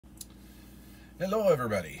Hello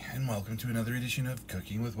everybody, and welcome to another edition of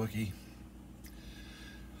Cooking with Wookie.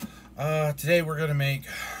 Today we're going to make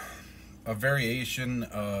a variation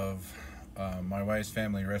of my wife's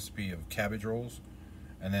family recipe of cabbage rolls,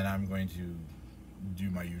 and then I'm going to do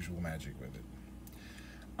my usual magic with it.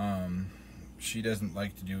 She doesn't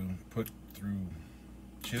like to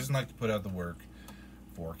put out the work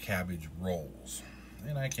for cabbage rolls,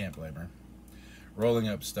 and I can't blame her. Rolling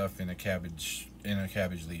up stuff in a cabbage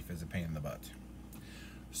leaf is a pain in the butt.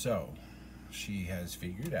 So she has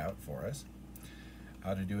figured out for us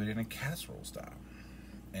how to do it in a casserole style,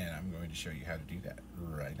 and I'm going to show you how to do that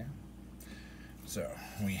right now. So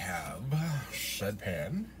we have said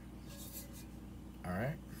pan. All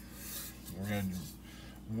right, we're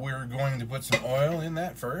going to put some oil in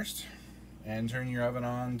that first, and turn your oven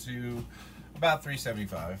on to about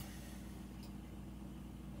 375.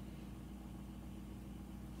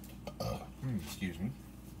 Excuse me.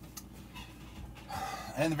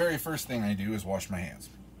 And the very first thing I do is wash my hands.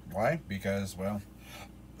 Why? Because, well,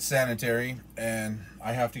 sanitary, and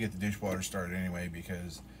I have to get the dishwater started anyway,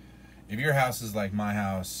 because if your house is like my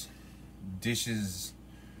house, dishes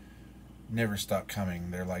never stop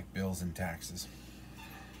coming. They're like bills and taxes.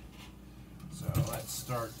 So let's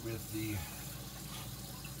start with the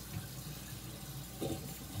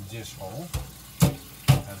dish hole,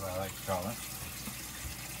 as I like to call it.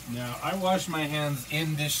 Now, I wash my hands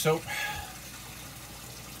in dish soap.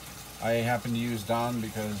 I happen to use Dawn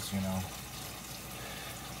because, you know,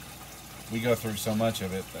 we go through so much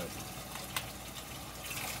of it that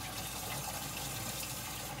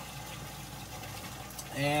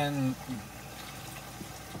and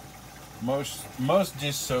most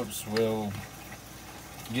dish soaps will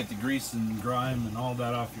get the grease and grime and all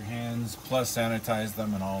that off your hands, plus sanitize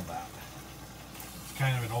them and all that. It's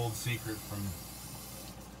kind of an old secret from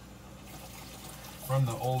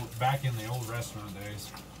the back in the old restaurant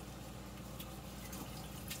days.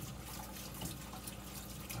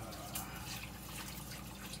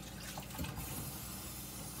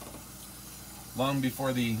 Long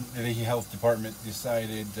before the health department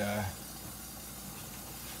decided to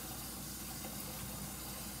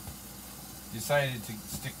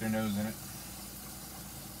stick their nose in it.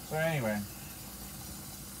 So anyway,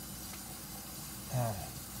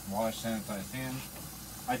 wash, sanitize hands.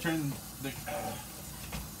 I turn the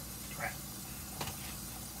crap.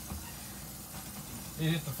 It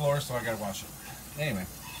hit the floor, so I gotta wash it. Anyway,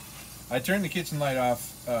 I turn the kitchen light off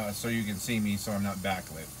so you can see me, so I'm not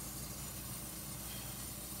backlit.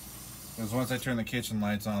 Because once I turn the kitchen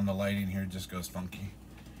lights on, the lighting here just goes funky.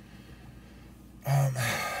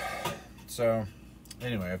 So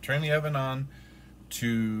anyway, I've turned the oven on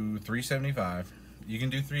to 375. You can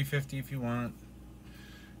do 350 if you want.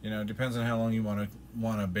 You know, it depends on how long you want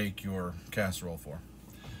to bake your casserole for.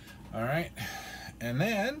 All right, and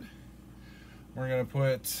then we're gonna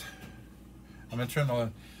I'm gonna turn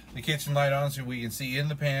the kitchen light on so we can see in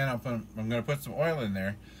the pan. I'm gonna put some oil in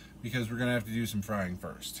there because we're gonna have to do some frying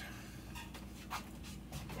first.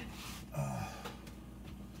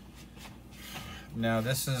 Now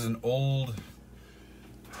this is an old.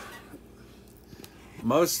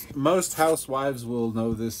 Most housewives will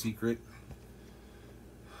know this secret,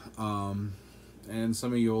 and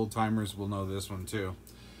some of you old timers will know this one too.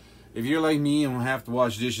 If you're like me and will have to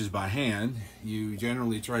wash dishes by hand, you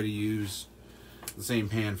generally try to use the same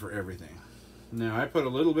pan for everything. Now I put a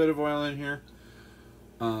little bit of oil in here,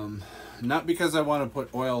 not because I want to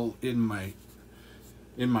put oil in my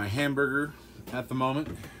hamburger at the moment,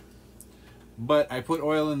 but I put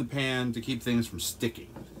oil in the pan to keep things from sticking.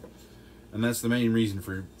 And that's the main reason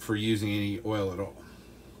for using any oil at all.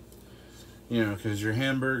 You know, because your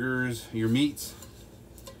hamburgers, your meats,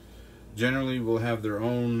 generally will have their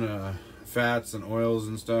own fats and oils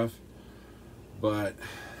and stuff. And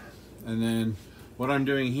then what I'm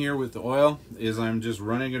doing here with the oil is I'm just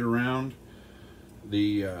running it around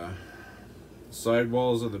the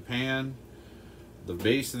sidewalls of the pan, the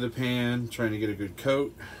base of the pan, trying to get a good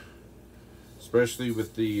coat, especially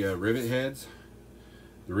with the rivet heads.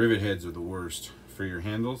 The rivet heads are the worst for your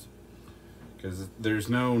handles because there's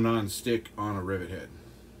no non-stick on a rivet head.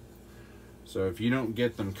 So if you don't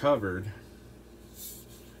get them covered,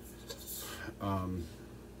 you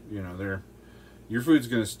know, your food's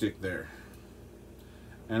going to stick there.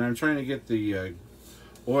 And I'm trying to get the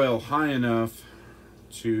oil high enough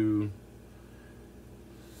to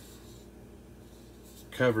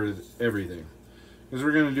cover everything, because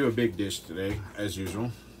we're going to do a big dish today, as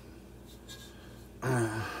usual.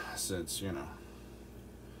 Since, you know,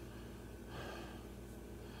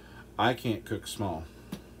 I can't cook small.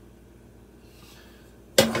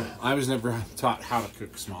 I was never taught how to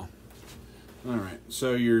cook small. Alright,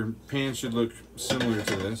 so your pan should look similar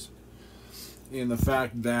to this in the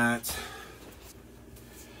fact that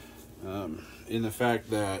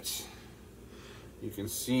you can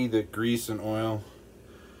see the grease and oil.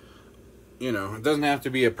 You know, it doesn't have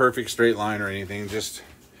to be a perfect straight line or anything, just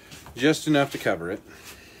enough to cover it.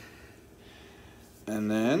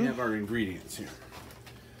 And then we have our ingredients here.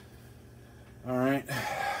 Alright,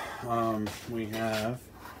 we have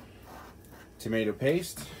tomato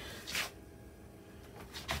paste,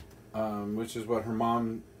 which is what her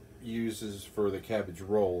mom uses for the cabbage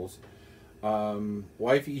rolls.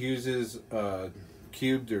 Wifey uses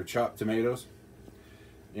cubed or chopped tomatoes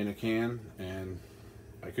in a can, and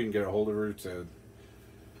I couldn't get a hold of her to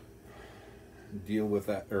deal with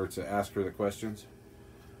that, or to ask her the questions.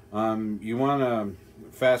 You want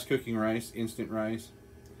fast cooking rice, instant rice.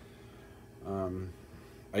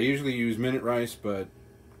 I usually use minute rice, but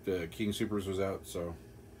the King Soopers was out, so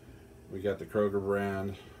we got the Kroger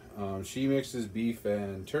brand. She mixes beef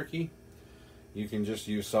and turkey. You can just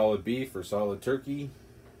use solid beef or solid turkey,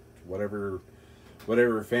 whatever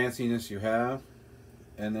fanciness you have.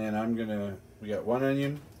 And then we got 1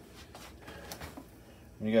 onion.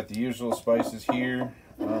 We got the usual spices here.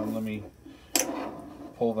 Let me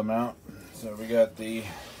pull them out. So we got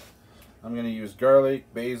I'm going to use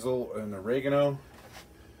garlic, basil, and oregano,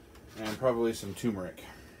 and probably some turmeric.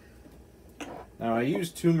 Now I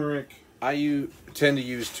use turmeric. I tend to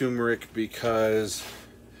use turmeric because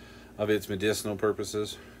of its medicinal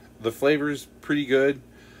purposes. The flavor's pretty good,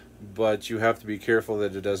 but you have to be careful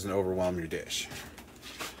that it doesn't overwhelm your dish.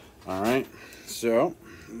 Alright, so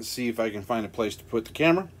let's see if I can find a place to put the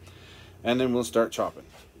camera, and then we'll start chopping.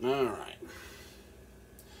 Alright.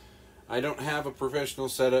 I don't have a professional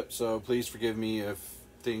setup, so please forgive me if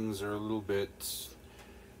things are a little bit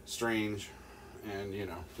strange. And, you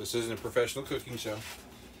know, this isn't a professional cooking show.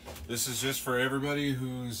 This is just for everybody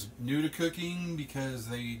who's new to cooking because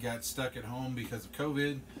they got stuck at home because of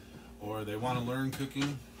COVID, or they want to learn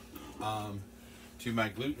cooking. To my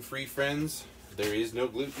gluten-free friends, there is no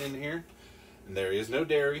gluten in here, and there is no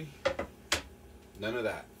dairy. None of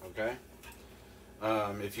that, okay?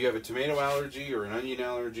 If you have a tomato allergy or an onion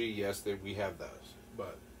allergy, yes, we have those.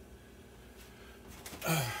 But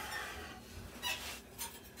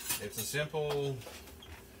it's a simple,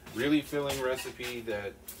 really filling recipe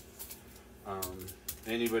that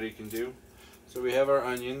anybody can do. So we have our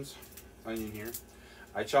onion here.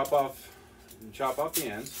 I chop off the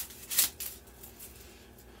ends.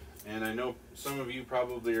 And I know some of you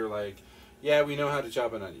probably are like, yeah, we know how to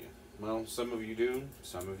chop an onion. Well, some of you do,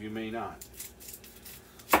 some of you may not.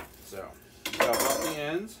 So, chop off the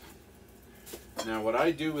ends. Now what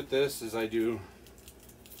I do with this is I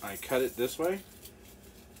cut it this way.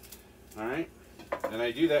 Alright? And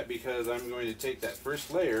I do that because I'm going to take that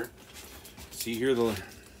first layer. See here,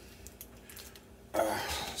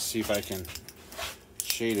 see if I can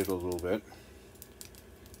shade it a little bit.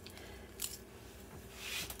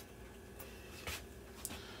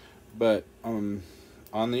 But on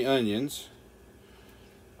the onions,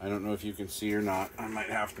 I don't know if you can see or not. I might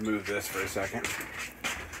have to move this for a second.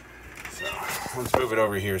 So let's move it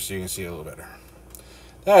over here so you can see a little better.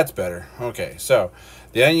 That's better. Okay, so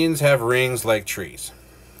the onions have rings like trees.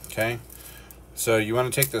 Okay, so you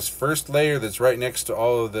want to take this first layer that's right next to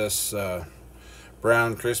all of this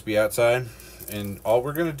brown crispy outside, and all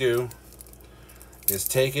we're going to do is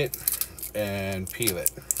take it and peel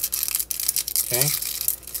it. Okay,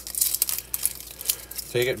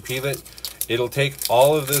 take it and peel it. It'll take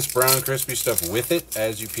all of this brown crispy stuff with it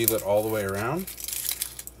as you peel it all the way around.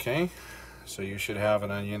 Okay, so you should have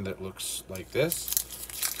an onion that looks like this.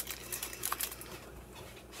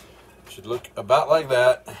 Should look about like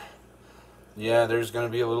that. Yeah, there's going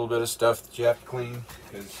to be a little bit of stuff that you have to clean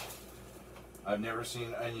because I've never seen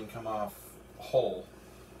an onion come off whole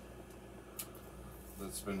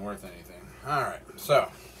that's been worth anything. Alright,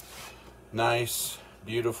 so nice,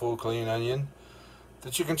 beautiful, clean onion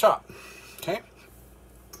that you can chop. Okay,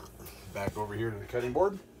 back over here to the cutting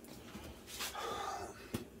board.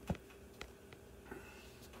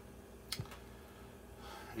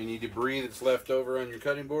 Any debris that's left over on your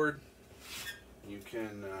cutting board, you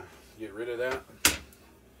can get rid of that.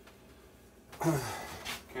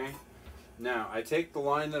 Okay, now I take the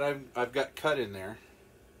line that I've got cut in there.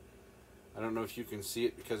 I don't know if you can see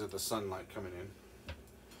it because of the sunlight coming in.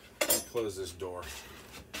 Let me close this door.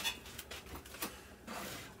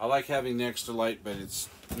 I like having the extra light, but it's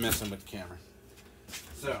messing with the camera.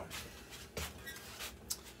 So,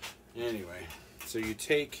 anyway, so you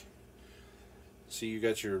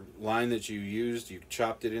got your line that you used, you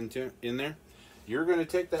chopped it in there. You're going to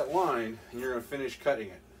take that line and you're going to finish cutting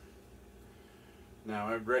it. Now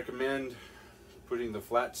I would recommend putting the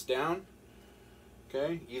flats down.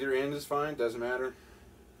 Okay, either end is fine, doesn't matter.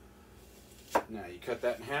 Now you cut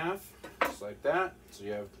that in half, just like that. So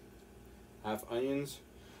you have half onions.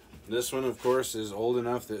 This one, of course, is old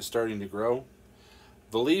enough that it's starting to grow.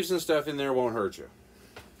 The leaves and stuff in there won't hurt you.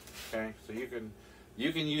 Okay, so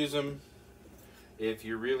you can use them if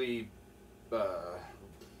you're really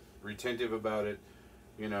retentive about it.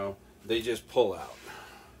 You know, they just pull out.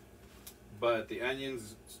 But the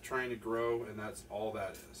onions is trying to grow, and that's all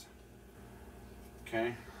that is.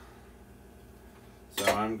 Okay. So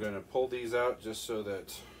I'm going to pull these out just so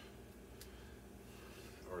that,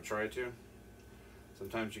 or try to.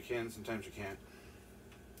 Sometimes you can, sometimes you can't.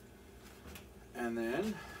 And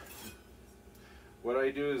then what I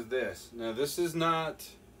do is this. Now this is not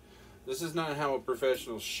how a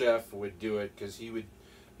professional chef would do it, because he would,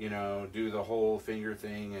 you know, do the whole finger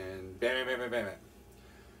thing and bam, bam, bam, bam, bam.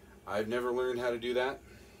 I've never learned how to do that.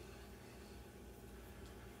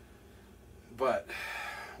 But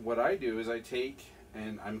what I do is I take,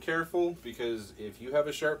 and I'm careful, because if you have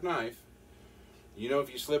a sharp knife, you know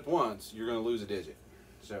if you slip once, you're going to lose a digit.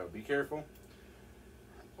 So be careful.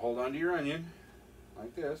 Hold on to your onion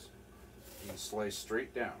like this and slice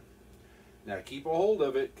straight down. Now keep a hold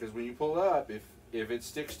of it, because when you pull up, if it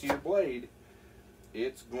sticks to your blade,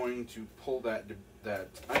 it's going to pull that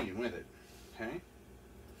onion with it. Okay?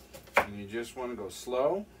 And you just want to go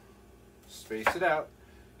slow, space it out,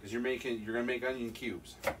 because you're going to make onion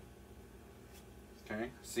cubes. Okay,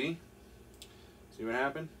 see what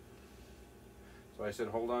happened? So I said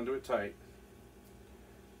hold on to it tight,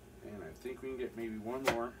 and I think we can get maybe one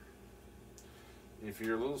more. If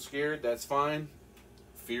you're a little scared, that's fine.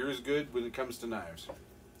 Fear is good when it comes to knives.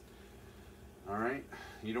 All right,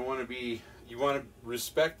 you don't want to be, you want to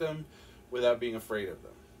respect them without being afraid of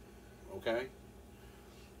them. Okay,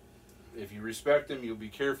 if you respect them, you'll be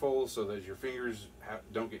careful so that your fingers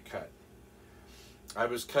don't get cut. I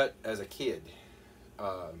was cut as a kid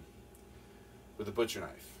with a butcher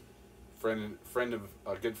knife.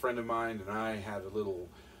 A good friend of mine and I had a little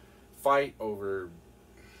fight over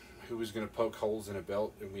who was going to poke holes in a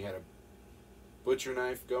belt, and we had a butcher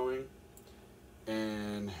knife going,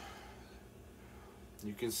 and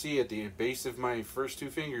you can see at the base of my first two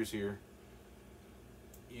fingers here,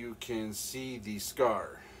 you can see the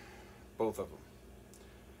scar, both of them.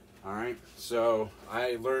 All right, so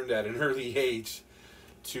I learned at an early age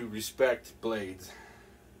to respect blades.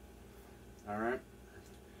 All right,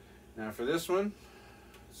 now for this one,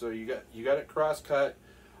 so you got it cross cut.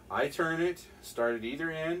 I turn it, start at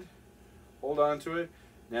either end, hold on to it.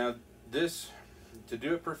 Now this, to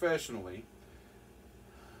do it professionally,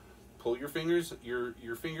 pull your fingers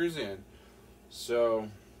in. So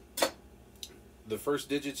the first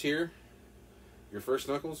digits here, your first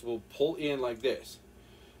knuckles will pull in like this.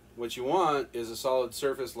 What you want is a solid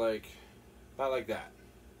surface like about like that.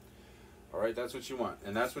 All right, that's what you want,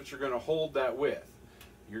 and that's what you're going to hold that with.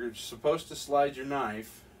 You're supposed to slide your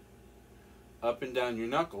knife up and down your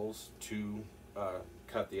knuckles to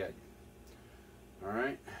cut the onion. All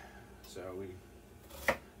right, so we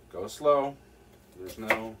go slow.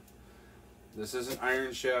 This isn't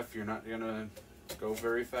Iron Chef. You're not going to go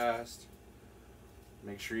very fast.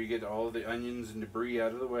 Make sure you get all of the onions and debris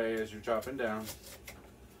out of the way as you're chopping down.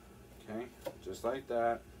 Okay, just like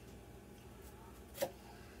that.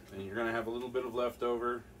 And you're going to have a little bit of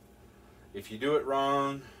leftover. If you do it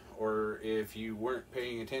wrong, or if you weren't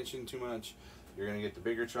paying attention too much, you're going to get the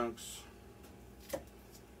bigger chunks,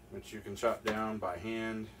 which you can chop down by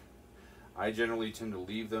hand. I generally tend to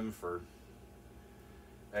leave them for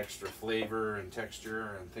extra flavor and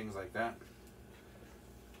texture and things like that.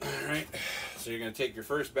 Alright, so you're going to take your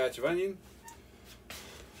first batch of onion.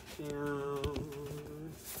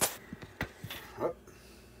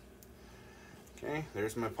 Okay,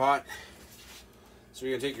 there's my pot. So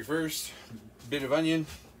you're going to take your first bit of onion,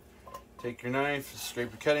 take your knife, scrape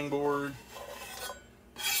your cutting board.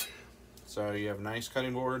 So you have a nice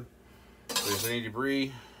cutting board. If there's any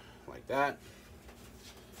debris, like that.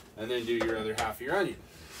 And then do your other half of your onion.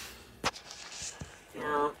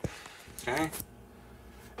 Okay.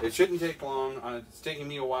 It shouldn't take long. It's taking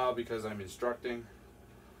me a while because I'm instructing.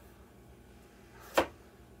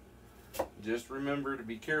 Just remember to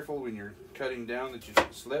be careful when you're cutting down that you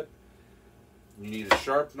don't slip. You need a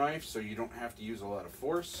sharp knife so you don't have to use a lot of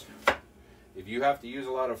force. If you have to use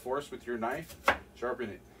a lot of force with your knife, sharpen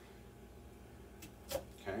it.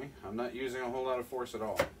 Okay, I'm not using a whole lot of force at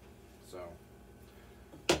all. So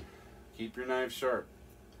keep your knife sharp.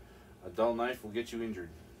 A dull knife will get you injured.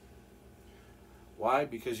 Why?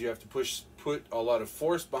 Because you have to put a lot of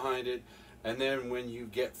force behind it, And then when you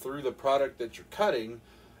get through the product that you're cutting,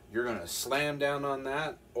 you're going to slam down on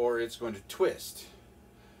that, or it's going to twist.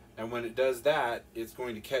 And when it does that, it's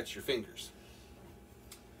going to catch your fingers.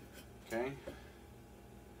 Okay?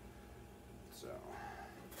 So.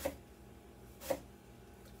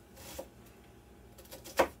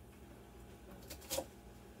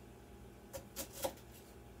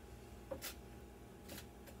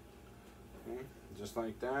 Okay, just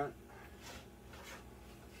like that.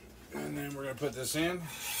 And then we're going to put this in.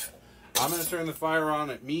 I'm going to turn the fire on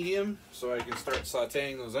at medium so I can start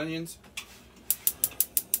sauteing those onions.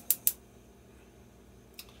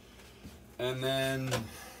 And then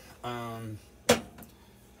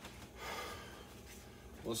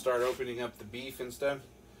we'll start opening up the beef and stuff.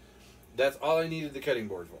 That's all I needed the cutting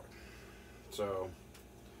board for. So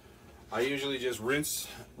I usually just rinse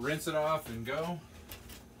it off and go.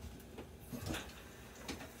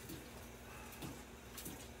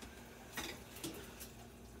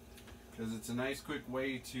 Because it's a nice quick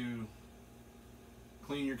way to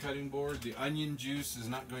clean your cutting board. The onion juice is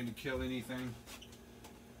not going to kill anything.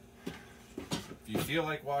 If you feel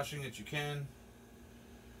like washing it, you can.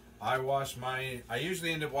 I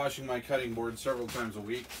usually end up washing my cutting board several times a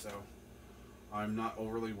week, so I'm not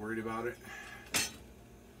overly worried about it.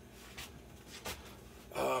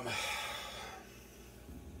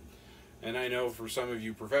 And I know for some of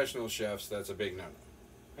you professional chefs, that's a big no-no.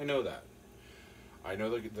 I know that. I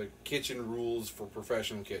know the kitchen rules for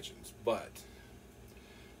professional kitchens, but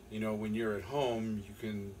you know, when you're at home,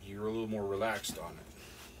 you're a little more relaxed on it.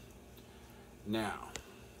 Now,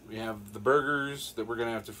 we have the burgers that we're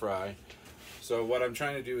gonna have to fry. So what I'm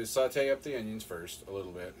trying to do is saute up the onions first a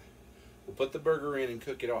little bit. We'll put the burger in and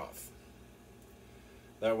cook it off.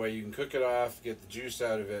 That way you can cook it off, get the juice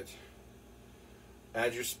out of it,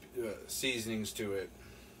 add your seasonings to it,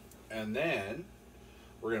 and then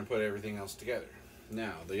we're gonna put everything else together.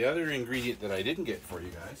 Now, the other ingredient that I didn't get for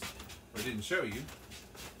you guys, or didn't show you,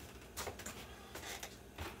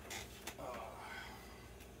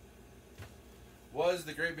 was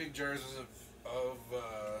the great big jars of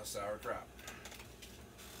sauerkraut.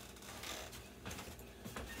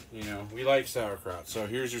 You know, we like sauerkraut, so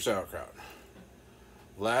here's your sauerkraut.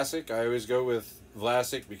 Vlasic, I always go with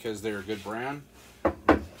Vlasic because they're a good brand.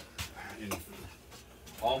 In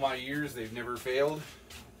all my years, they've never failed.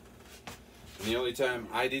 And the only time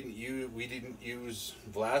we didn't use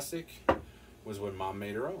Vlasic was when Mom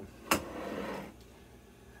made her own.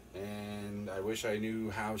 And I wish I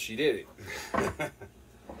knew how she did it.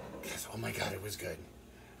 Because, oh my God, it was good.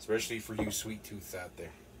 Especially for you sweet tooths out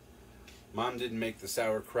there. Mom didn't make the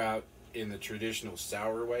sauerkraut in the traditional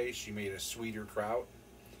sour way. She made a sweeter kraut.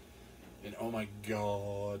 And oh my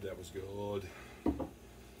God, that was good.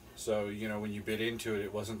 So, you know, when you bit into it,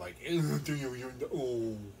 it wasn't like,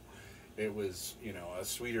 oh. It was, you know, a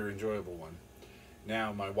sweeter, enjoyable one.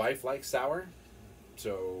 Now, my wife likes sour,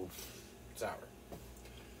 so sour.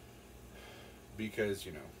 Because,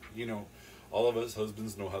 you know, all of us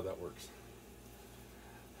husbands know how that works.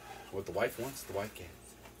 What the wife wants, the wife gets.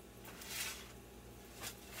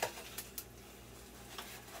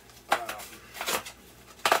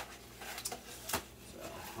 So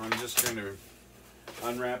I'm just going to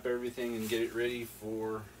unwrap everything and get it ready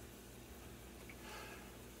for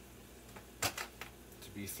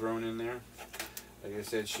be thrown in there. Like I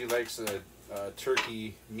said, she likes a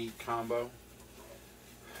turkey meat combo.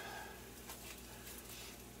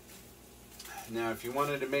 Now, if you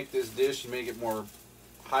wanted to make this dish and make it more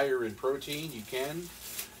higher in protein, you can.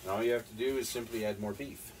 And all you have to do is simply add more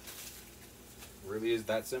beef. It really is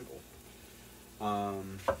that simple.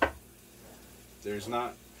 There's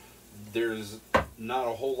not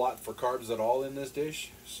a whole lot for carbs at all in this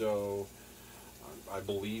dish, so I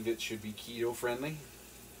believe it should be keto friendly.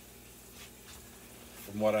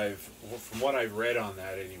 From what I've read on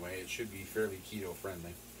that anyway, it should be fairly keto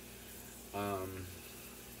friendly. And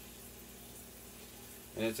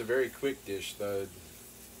it's a very quick dish.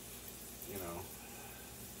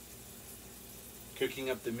 Cooking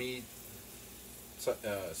up the meat,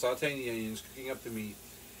 sauteing the onions, cooking up the meat,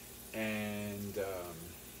 and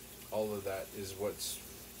all of that is what's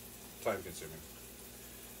time consuming.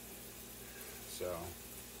 So,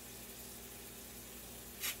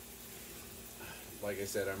 like I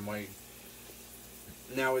said, I'm waiting.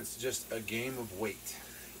 Now it's just a game of weight.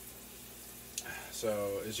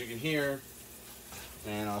 So, as you can hear,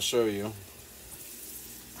 and I'll show you.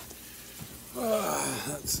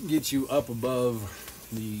 Let's get you up above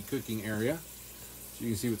the cooking area so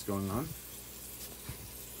you can see what's going on.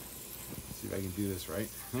 See if I can do this right.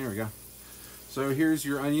 There we go. So here's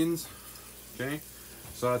your onions, okay,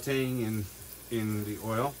 sauteing in the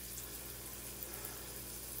oil.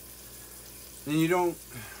 And you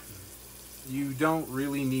don't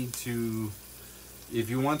really need to, if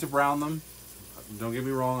you want to brown them, don't get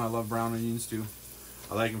me wrong, I love brown onions too.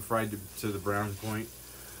 I like them fried to the brown point.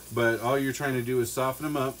 But all you're trying to do is soften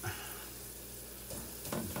them up.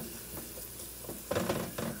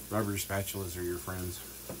 Rubber spatulas are your friends.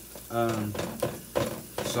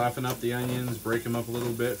 Soften up the onions, break them up a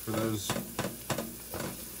little bit for those.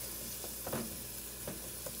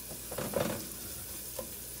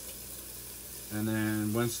 And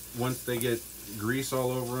then once they get grease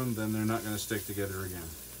all over them, then they're not going to stick together again.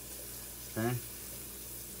 Okay?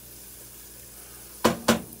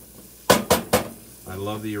 I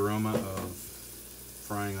love the aroma of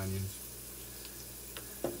frying onions.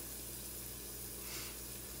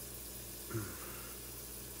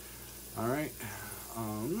 All right.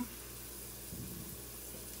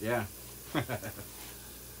 Yeah.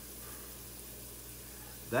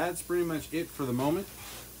 That's pretty much it for the moment.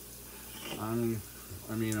 I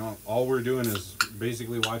mean, all we're doing is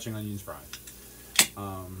basically watching onions fry.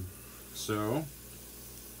 So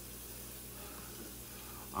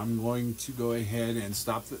I'm going to go ahead and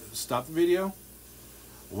stop the video.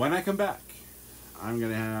 When I come back, I'm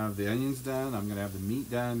gonna have the onions done. I'm gonna have the meat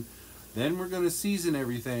done. Then we're gonna season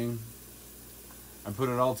everything and put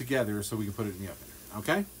it all together so we can put it in the oven.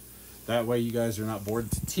 Okay? That way you guys are not bored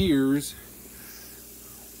to tears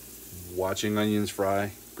watching onions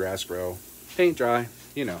fry, grass grow, paint dry,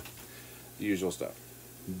 you know, the usual stuff.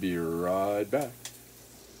 Be right back.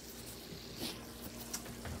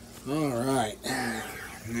 All right,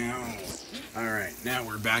 now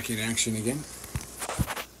we're back in action again.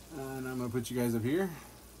 And I'm gonna put you guys up here.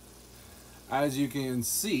 As you can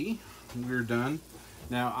see, we're done.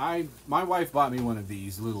 Now, my wife bought me one of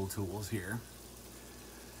these little tools here.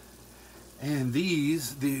 And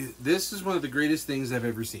this is one of the greatest things I've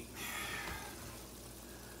ever seen.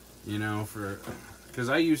 You know, because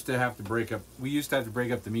we used to have to break up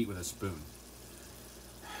the meat with a spoon.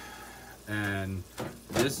 And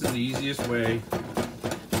this is the easiest way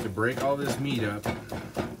to break all this meat up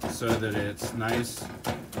so that it's nice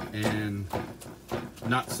and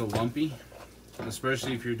not so lumpy.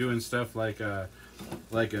 Especially if you're doing stuff like a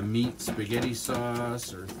meat spaghetti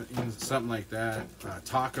sauce or something like that,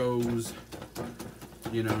 tacos.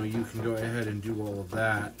 You know, you can go ahead and do all of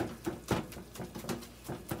that.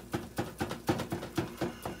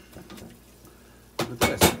 With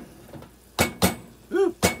this.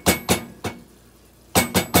 Woo.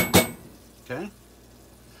 Okay.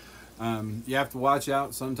 You have to watch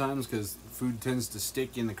out sometimes because food tends to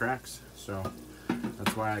stick in the cracks, so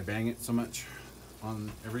that's why I bang it so much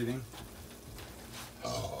on everything.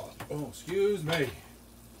 Oh, excuse me.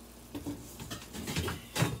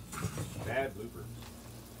 Bad blooper.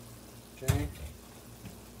 Okay.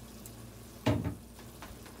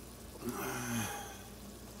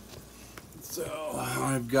 So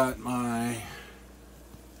I've got my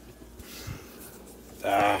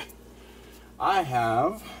I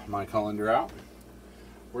have my colander out.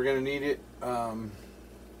 We're gonna need it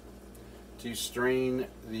to strain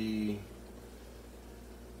the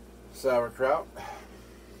sauerkraut,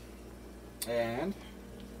 and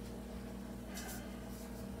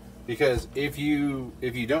because if you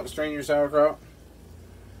don't strain your sauerkraut,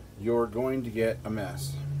 you're going to get a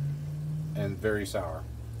mess and very sour.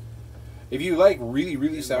 If you like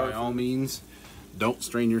really sour, by all means, don't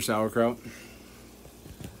strain your sauerkraut.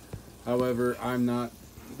 However, I'm not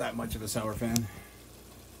that much of a sour fan.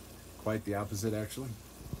 Quite the opposite, actually.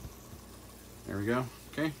 There we go.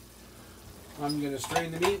 Okay. I'm going to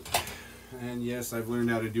strain the meat. And yes, I've learned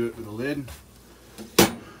how to do it with a lid.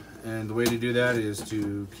 And the way to do that is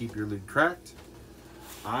to keep your lid cracked.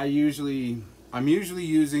 I'm usually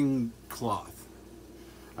using cloth.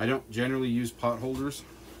 I don't generally use pot holders.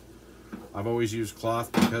 I've always used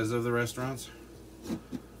cloth because of the restaurants.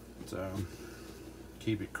 So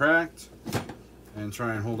keep it cracked and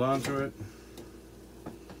try and hold on to it.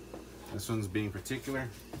 This one's being particular.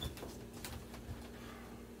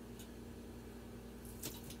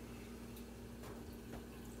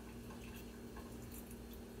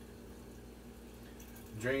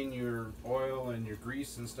 Drain your oil and your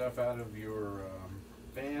grease and stuff out of your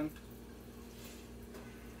pan.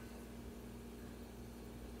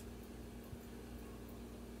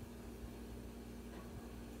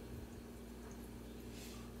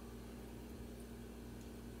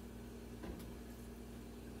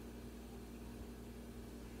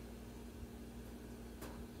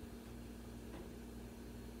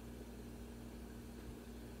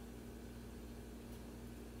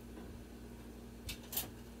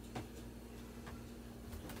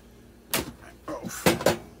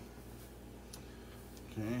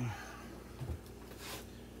 Okay.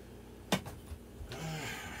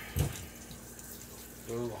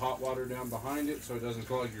 Put a little hot water down behind it so it doesn't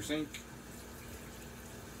clog your sink.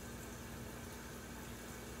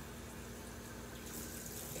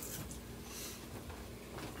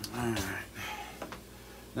 Alright.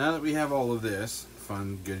 Now that we have all of this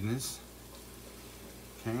fun goodness,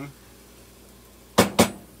 okay,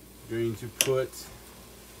 going to put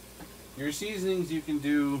your seasonings. You can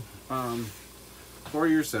do for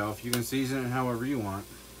yourself. You can season it however you want.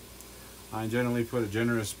 I generally put a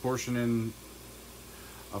generous portion in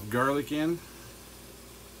of garlic in.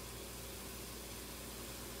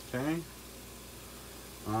 Okay.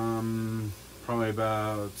 Probably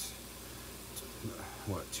about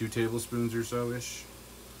what, 2 tablespoons or so ish.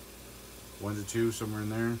 1 to 2, somewhere in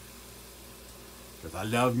there. Because I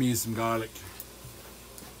love me some garlic.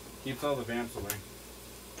 Keeps all the vamps away.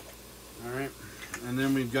 Alright. And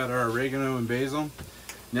then we've got our oregano and basil.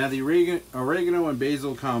 Now the oregano and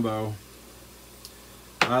basil combo,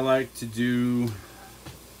 I like to do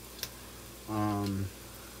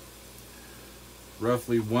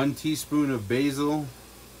roughly 1 teaspoon of basil,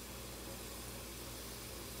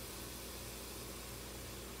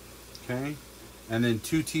 okay, and then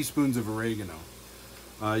 2 teaspoons of oregano.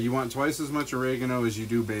 You want twice as much oregano as you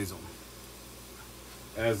do basil,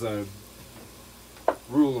 as a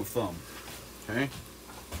rule of thumb, okay?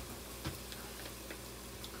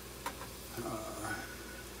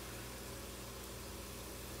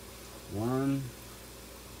 1,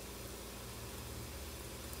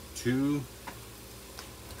 2,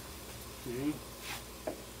 okay.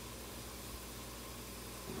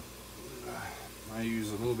 I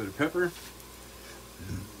use a little bit of pepper.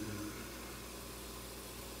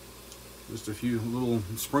 Just a few little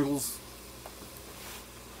sprinkles.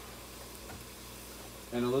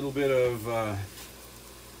 And a little bit of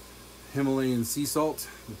Himalayan sea salt,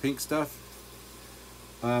 the pink stuff.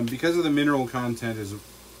 Because of the mineral content is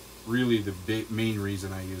really the main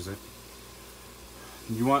reason I use it.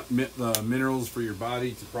 You want the minerals for your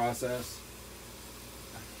body to process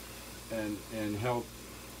and help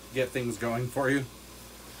get things going for you.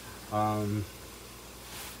 A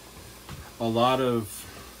lot of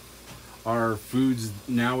our foods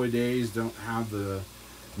nowadays don't have the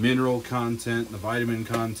mineral content, the vitamin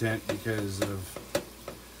content, because of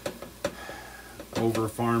over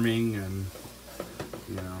farming and,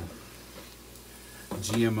 you know,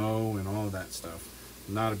 GMO and all of that stuff.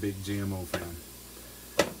 Not a big GMO fan.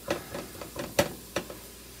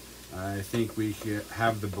 I think we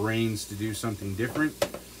have the brains to do something different.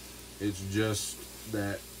 It's just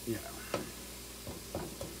that, you know,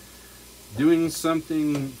 doing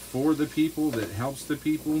something for the people that helps the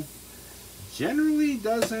people generally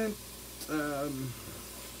doesn't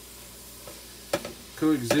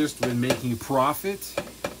coexist with making profit.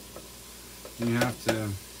 You have to,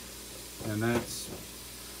 and that's,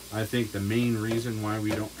 I think, the main reason why we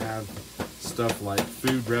don't have stuff like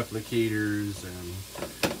food replicators and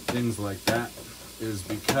things like that, is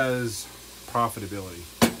because profitability.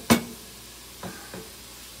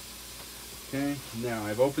 Okay, now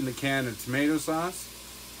I've opened the can of tomato sauce.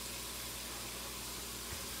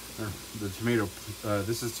 The tomato,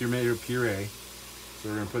 this is tomato puree. So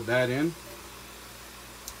we're going to put that in.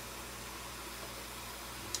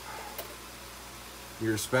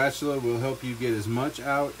 Your spatula will help you get as much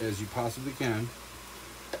out as you possibly can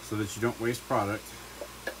so that you don't waste product.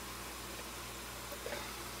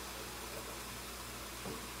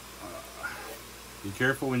 Be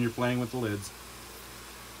careful when you're playing with the lids.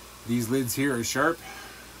 These lids here are sharp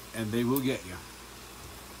and they will get you.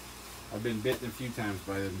 I've been bitten a few times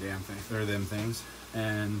by them damn things, or them things,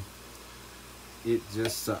 and it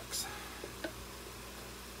just sucks.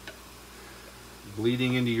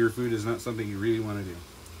 Bleeding into your food is not something you really want to do.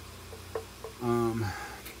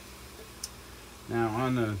 Now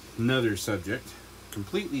on another subject,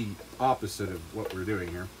 completely opposite of what we're doing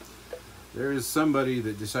here. There is somebody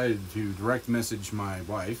that decided to direct message my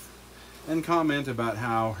wife and comment about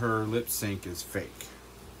how her lip sync is fake.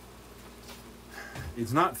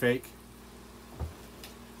 It's not fake.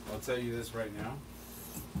 I'll tell you this right now.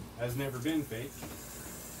 Has never been fake.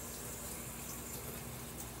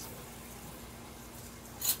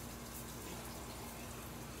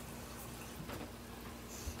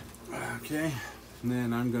 Okay, and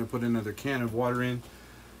then I'm going to put another can of water in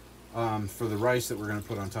for the rice that we're going to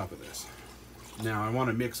put on top of this. Now I want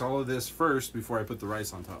to mix all of this first before I put the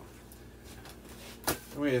rice on top.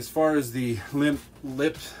 Anyway, as far as the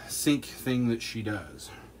lip sync thing that she does,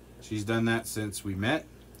 she's done that since we met.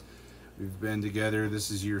 We've been together, this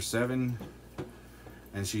is year 7,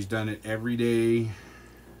 and she's done it every day,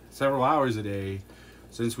 several hours a day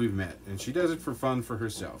since we've met. And she does it for fun for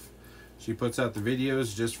herself. She puts out the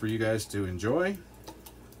videos just for you guys to enjoy.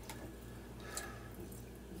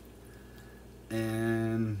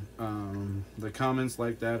 And the comments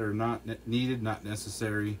like that are not needed, not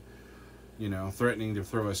necessary. You know, threatening to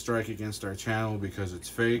throw a strike against our channel because it's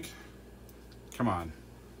fake. Come on.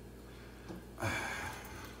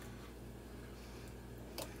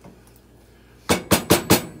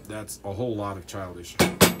 That's a whole lot of childish.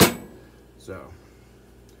 So,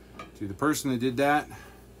 to the person that did that,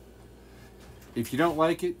 if you don't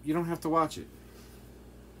like it, you don't have to watch it.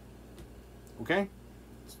 Okay?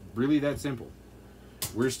 It's really that simple.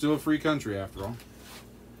 We're still a free country after all.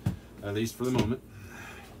 At least for the moment.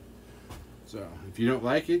 So, if you don't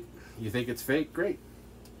like it, you think it's fake, great.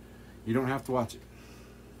 You don't have to watch it.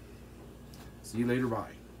 See you later, bye.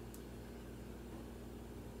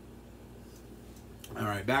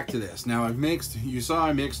 Alright, back to this. Now I've mixed, you saw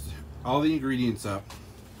I mixed all the ingredients up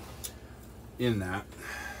in that.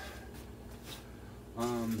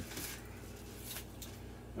 And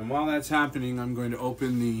while that's happening, I'm going to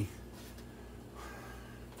open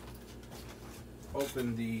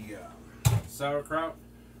the sauerkraut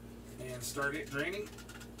and start it draining.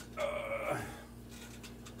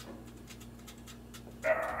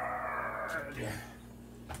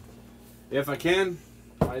 If I can,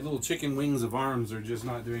 my little chicken wings of arms are just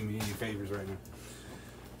not doing me any favors right now.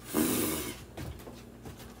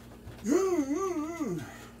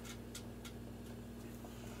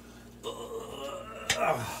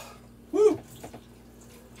 Woo!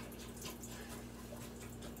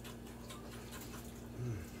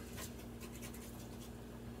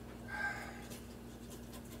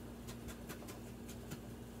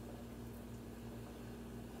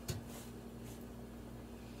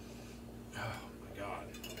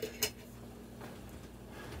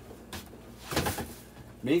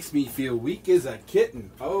 Makes me feel weak as a kitten.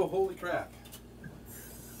 Oh, holy crap.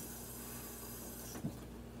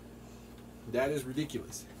 That is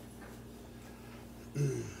ridiculous.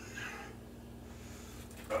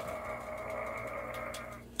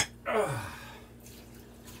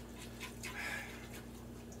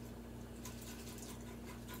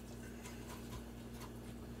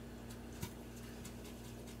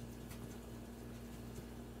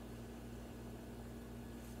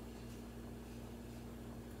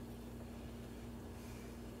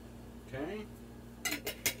 Okay.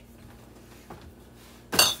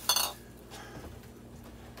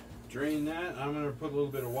 Drain that. I'm going to put a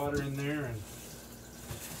little bit of water in there and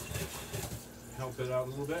help it out a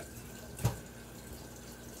little bit.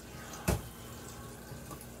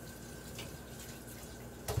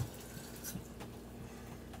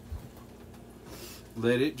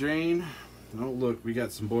 Let it drain. Oh, look, we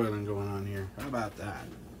got some boiling going on here. How about that?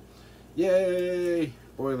 Yay!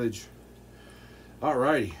 Boilage.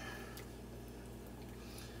 Alrighty.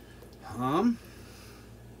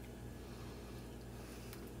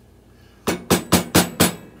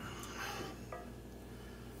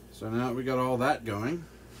 So now we got all that going,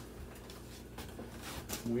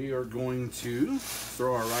 we are going to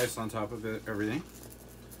throw our rice on top of it, everything.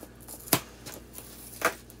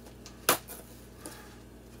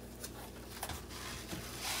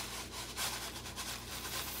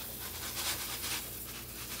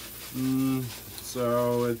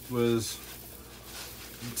 So it was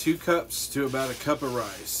 2 cups to about a cup of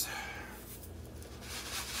rice.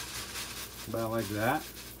 About like that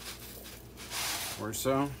or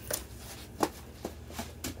so.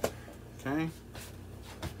 Okay.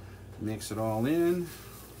 Mix it all in.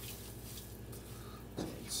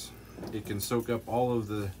 It can soak up all of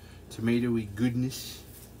the tomatoey goodness.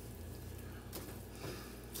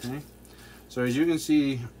 Okay. So as you can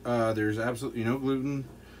see, there's absolutely no gluten.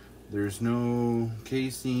 There's no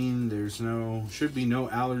casein, should be no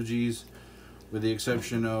allergies, with the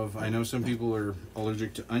exception of, I know some people are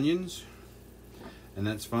allergic to onions, and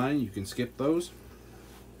that's fine, you can skip those.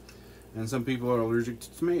 And some people are allergic to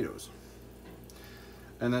tomatoes,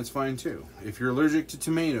 and that's fine too. If you're allergic to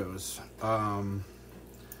tomatoes,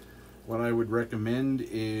 what I would recommend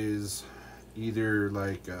is either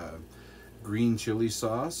like green chili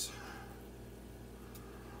sauce.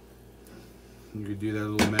 You could do that a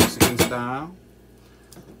little Mexican style.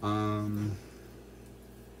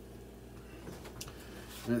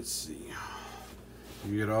 Let's see.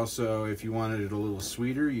 You could also, if you wanted it a little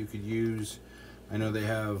sweeter, you could use, I know they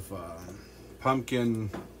have pumpkin,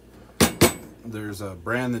 there's a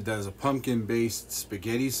brand that does a pumpkin-based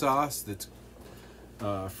spaghetti sauce that's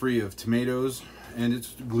free of tomatoes, and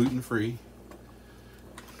it's gluten-free.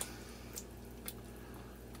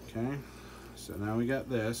 Okay, so now we got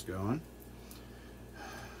this going.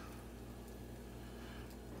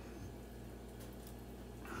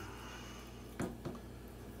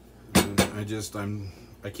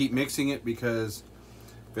 I keep mixing it because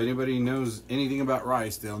If anybody knows anything about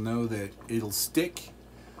rice, they'll know that it'll stick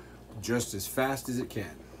just as fast as it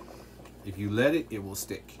can. If you let it, it will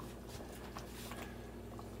stick.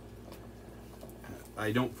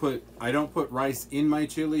 I don't put rice in my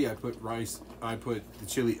chili. I put the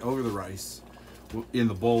chili over the rice in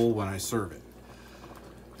the bowl when I serve it.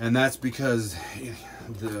 And that's because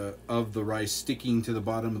of the rice sticking to the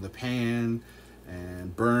bottom of the pan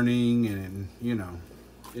and burning, and you know,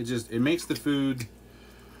 it makes the food.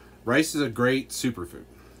 Rice is a great superfood.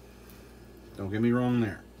 Don't get me wrong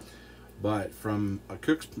there. But from a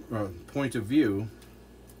cook's point of view,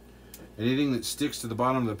 anything that sticks to the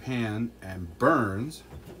bottom of the pan and burns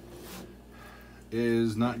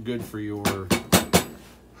is not good for your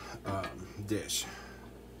dish.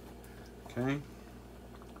 Okay?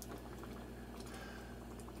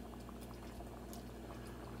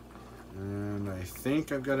 And I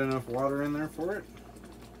think I've got enough water in there for it.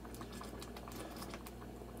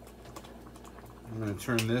 I'm going to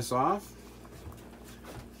turn this off.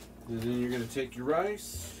 And then you're going to take your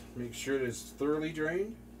rice, make sure that it's thoroughly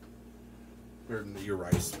drained. Or your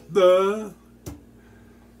rice. The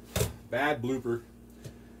bad blooper.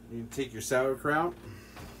 You take your sauerkraut.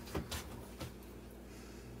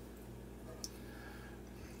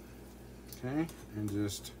 Okay, and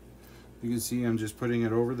just, you can see I'm just putting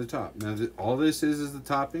it over the top. Now all this is the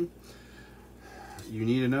topping. You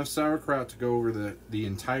need enough sauerkraut to go over the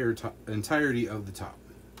entirety of the top.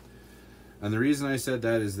 And the reason I said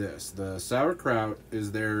that is this. The sauerkraut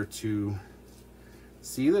is there to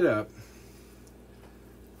seal it up.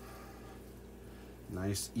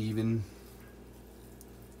 Nice and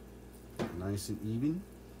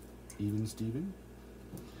even Steven.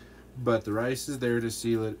 But the rice is there to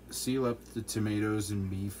seal up the tomatoes and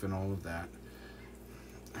beef and all of that.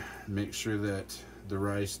 Make sure that the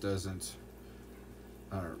rice stays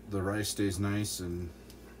nice and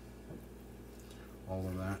all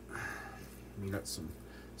of that. We got some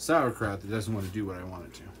sauerkraut that doesn't want to do what I want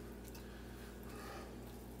it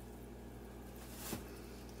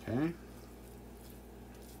to. Okay.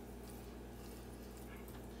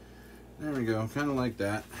 There we go, kind of like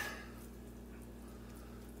that.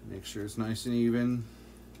 Make sure it's nice and even.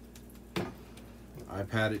 I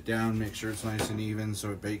pat it down, make sure it's nice and even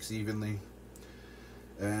so it bakes evenly.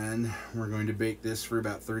 And we're going to bake this for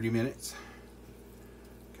about 30 minutes.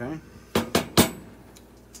 Okay.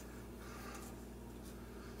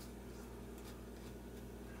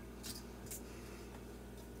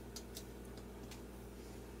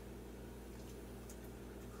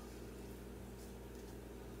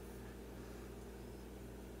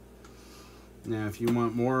 Now, if you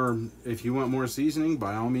want more seasoning,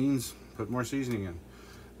 by all means, put more seasoning in.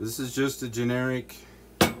 This is just a generic.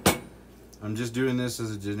 I'm just doing this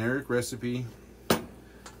as a generic recipe.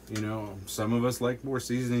 You know, some of us like more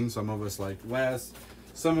seasoning, some of us like less.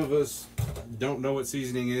 Some of us don't know what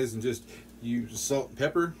seasoning is and just use salt and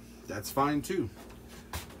pepper. That's fine too.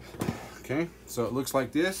 Okay, so it looks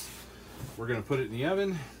like this. We're gonna put it in the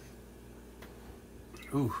oven.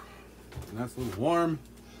 Ooh, and that's a little warm.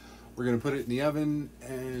 We're going to put it in the oven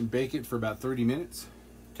and bake it for about 30 minutes.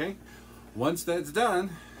 Okay? Once that's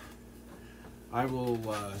done, I will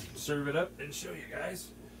serve it up and show you guys.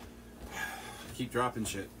 I keep dropping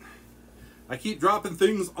shit. I keep dropping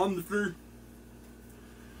things on the floor.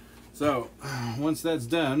 So, once that's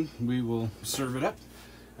done, we will serve it up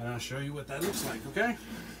and I'll show you what that looks like, okay?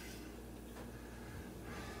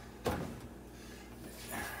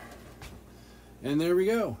 And there we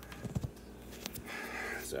go.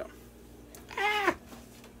 So,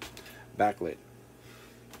 backlit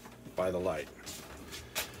by the light.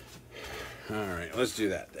 All right, let's do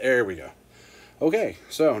that. There we go. Okay,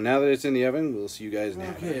 so now that it's in the oven, we'll see you guys now.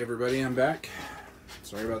 Okay, everybody, I'm back.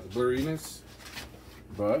 Sorry about the blurriness,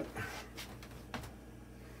 but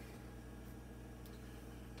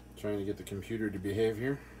trying to get the computer to behave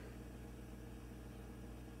here.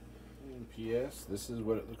 And P.S. This is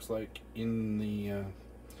what it looks like in the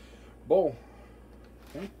bowl.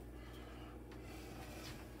 Okay.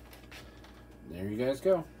 There you guys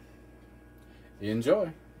go.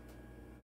 Enjoy.